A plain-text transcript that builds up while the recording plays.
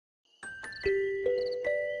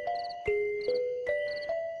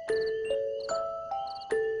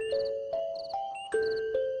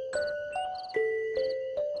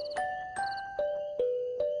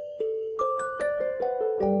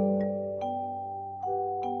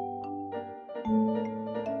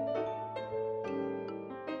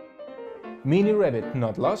Mini Rabbit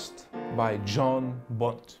Not Lost by John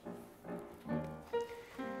Bond.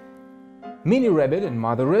 Mini Rabbit and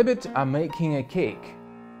Mother Rabbit are making a cake.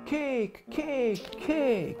 Cake, cake,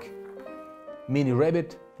 cake. Mini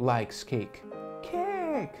Rabbit likes cake.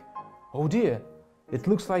 Cake! Oh dear, it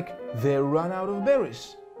looks like they run out of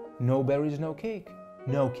berries. No berries, no cake.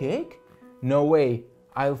 No cake? No way,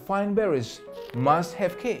 I'll find berries. Must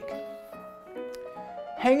have cake.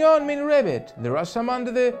 Hang on, Mini Rabbit, there are some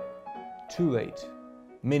under the... Too late.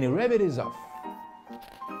 Mini Rabbit is off.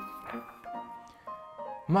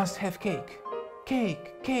 Must have cake.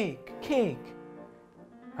 Cake, cake, cake.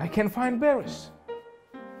 I can find berries.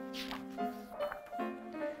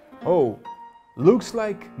 Oh, looks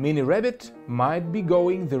like Mini Rabbit might be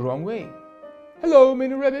going the wrong way. Hello,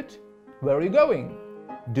 Mini Rabbit. Where are you going?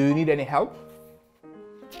 Do you need any help?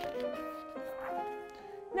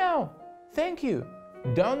 No, thank you.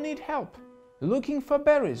 Don't need help. Looking for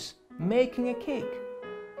berries. Making a cake.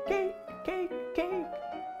 Cake, cake, cake.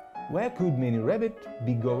 Where could Mini Rabbit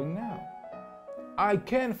be going now? I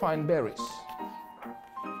can find berries.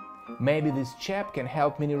 Maybe this chap can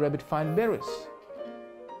help Mini Rabbit find berries.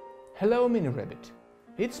 Hello, Mini Rabbit.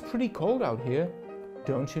 It's pretty cold out here.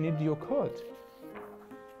 Don't you need your coat?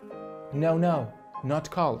 No, no, not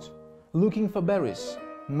cold. Looking for berries.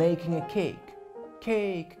 Making a cake.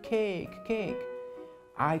 Cake, cake, cake.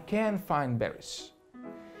 I can find berries.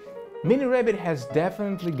 Mini Rabbit has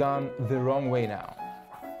definitely gone the wrong way now.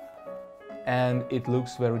 And it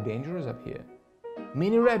looks very dangerous up here.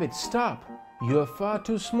 Mini Rabbit, stop! You're far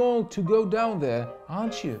too small to go down there,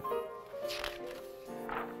 aren't you?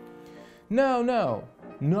 No, no,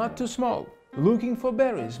 not too small. Looking for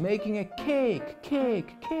berries, making a cake,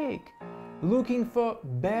 cake, cake. Looking for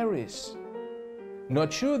berries.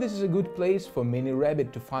 Not sure this is a good place for Mini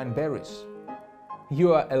Rabbit to find berries.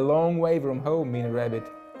 You are a long way from home, Mini Rabbit.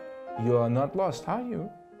 You are not lost, are you?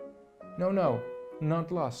 No, no, not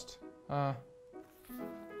lost.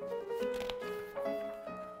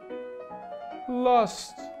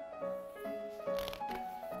 Lost.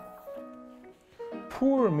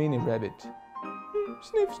 Poor Mini Rabbit.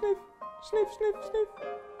 Sniff, sniff, sniff, sniff, sniff.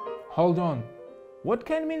 Hold on. What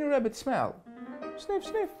can Mini Rabbit smell? Sniff,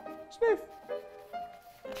 sniff, sniff.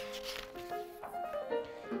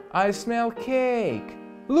 I smell cake.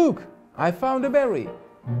 Look, I found a berry.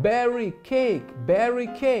 Berry cake, berry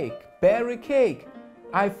cake, berry cake.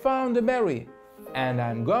 I found a berry and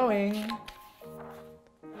I'm going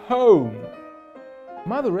home.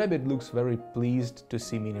 Mother Rabbit looks very pleased to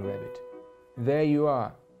see Mini Rabbit. There you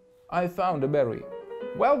are. I found a berry.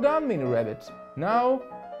 Well done, Mini Rabbit. Now,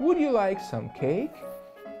 would you like some cake?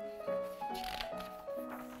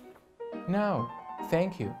 No,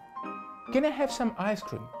 thank you. Can I have some ice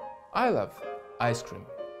cream? I love ice cream.